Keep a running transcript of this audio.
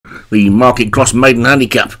The Market Cross Maiden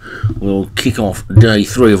Handicap will kick off day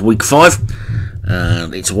 3 of week 5.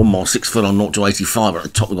 And it's a 1 mile 6 furlong 0 to 85. At the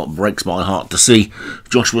top we've got Breaks My Heart to See,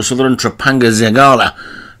 Joshua Sutherland, Trapanga Zagala,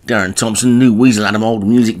 Darren Thompson, New Weasel, Adam Old,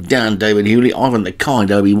 Music Dan, David Hewley, Ivan the Kind,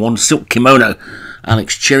 Obi-Wan, Silk Kimono,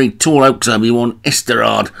 Alex Cherry, Tall Oaks, Obi-Wan,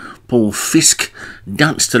 Esterard, Paul Fisk,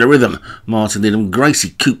 Dance to the Rhythm, Martin Lidham,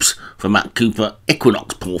 Gracie Coops for Matt Cooper,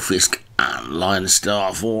 Equinox, Paul Fisk, and Lion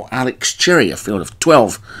Star for Alex Cherry. A field of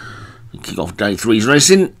 12. We kick off day 3's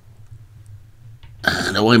racing.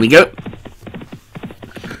 And away we go.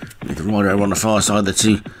 With the rider on the far side, the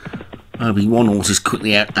two Obi-Wan horses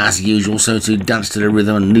quickly out as usual, so too Dance to the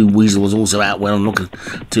Rhythm, and New Weasel was also out well and looking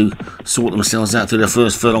to sort themselves out through the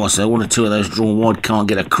first furlong or so. 1 or 2 of those drawn wide can't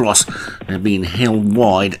get across. They're being held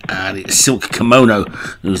wide, and it's Silk Kimono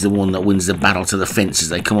who's the one that wins the battle to the fence as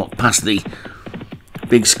they come up past the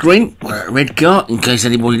big screen. We're at a red car, in case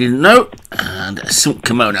anybody didn't know, and Silk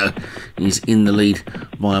Kimono is in the lead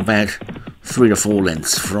by about 3 to 4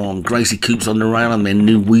 lengths from Gracie Coops on the rail, and then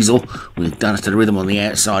New Weasel with Dance to the Rhythm on the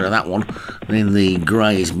outside of that one. Then the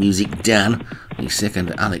grey is Music Dan. The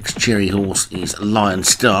second Alex Cherry horse is Lion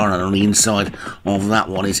Star, and on the inside of that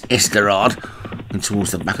one is Esterard. And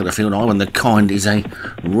towards the back of the field, Ivan the Kind is a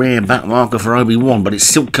rare back marker for Obi-Wan, but it's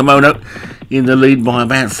Silk Kimono in the lead by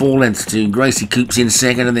about 4 lengths to Gracie Coops in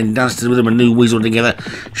second, and then Dance to the Rhythm and New Weasel together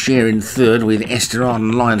sharing third with Esterard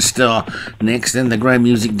and Lion Star next. Then the grey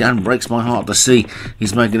Music Dan, Breaks My Heart to See,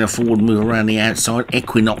 is making a forward move around the outside.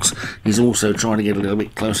 Equinox is also trying to get a little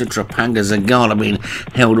bit closer. Trapanga Zagala being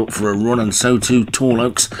held up for a run, and so too Tall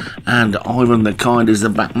Oaks, and Ivan the Kind is the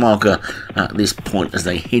back marker at this point as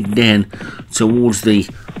they head down towards the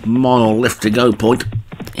mile left to go point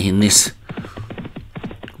in this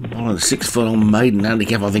 1 6 furlong Maiden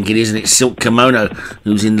Handicap, I think it is, and it's Silk Kimono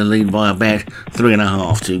who's in the lead by about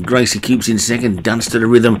 3.5 to Gracie Coops in second, Dance to the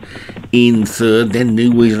Rhythm in third, then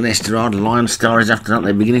New Weasel and Esterard. Lion Star is after that.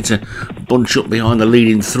 They're beginning to bunch up behind the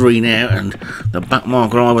leading 3 now, and the back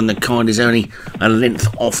marker Ivan the Kind is only a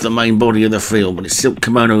length off the main body of the field, but it's Silk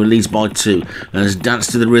Kimono who leads by 2 as Dance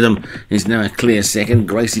to the Rhythm is now a clear second.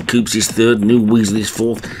 Gracie Coops is third, New Weasel is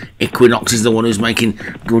fourth, Equinox is the one who's making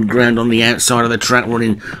good ground on the outside of the track,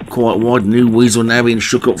 running quite wide. New Weasel now being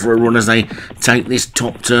shook up for a run as they take this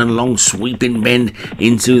top turn, long sweeping bend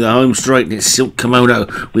into the home straight. It's Silk Kimono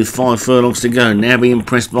with 5 furlongs to go, now being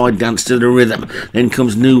pressed by Dance to the Rhythm. Then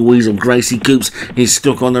comes New Weasel. Gracie Coops is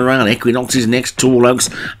stuck on the rail. Equinox is next, Tall Oaks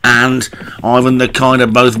and Ivan the Kind are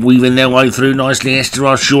both weaving their way through nicely.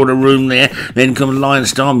 Esterard short of room there. Then comes Lion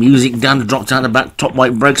Star. Music Dan dropped out the back. Top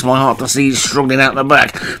weight Breaks My Heart to See he's struggling out the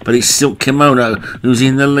back, but it's Silk Kimono who's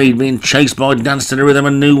in the lead, being chased by Dance to the Rhythm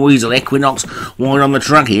and New Weasel. Equinox wide on the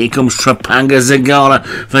track. Here comes Trapanga Zagala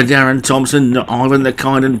for Darren Thompson. Ivan the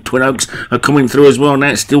Kind and Twin Oaks are coming through as well. Now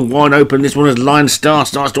it's still wide open. This one as Lion Star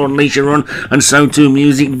starts to unleash a run, and so too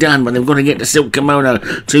Music Dan, but they've got to get to Silk Kimono.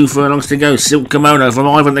 2 furlongs to go. Silk Kimono from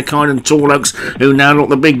Ivan the Kind and Tall Oaks, who now look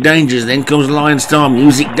the big dangers. Then comes Lion Star.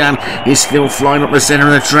 Music Dan is still flying up the centre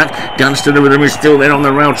of the track. Dance to the Rhythm is still there on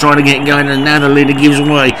the rail trying to get going, and now the leader gives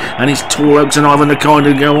way, and it's Tall Oaks and Ivan the Kind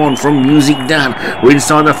who go on from Music Dan. We're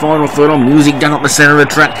inside the final furlong. Music Dan up the centre of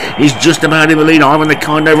the track is just about in the lead. Ivan the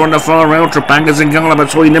Kind over on the far rail. Trapanga Zagala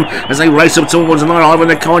between them as they race up towards the line. Ivan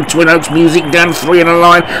the Kind, Twin Oaks, Music Dan, 3 in a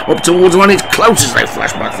line up towards the line. It's close as they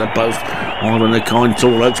flash back to the post. Ivan the Kind,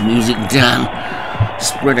 Tall Oaks, Music Dan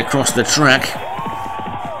spread across the track,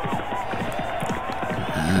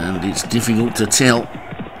 and it's difficult to tell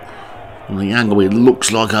from the angle. It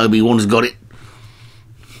looks like Obi-Wan's got it.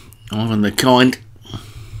 Ivan the Kind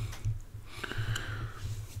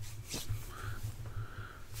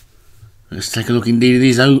let's take a look indeed. It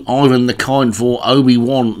is Ivan the Kind for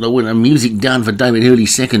Obi-Wan, the winner. Music Dan for David Hurley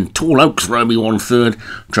second. Tall Oaks for Obi-Wan third.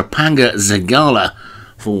 Trapanga Zagala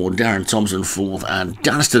for Darren Thompson fourth. And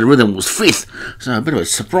Dance to the Rhythm was fifth. So a bit of a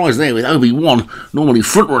surprise there with Obi-Wan. Normally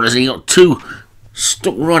front runners, he got 2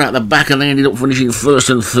 stuck right out the back, and they ended up finishing first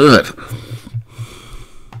and third.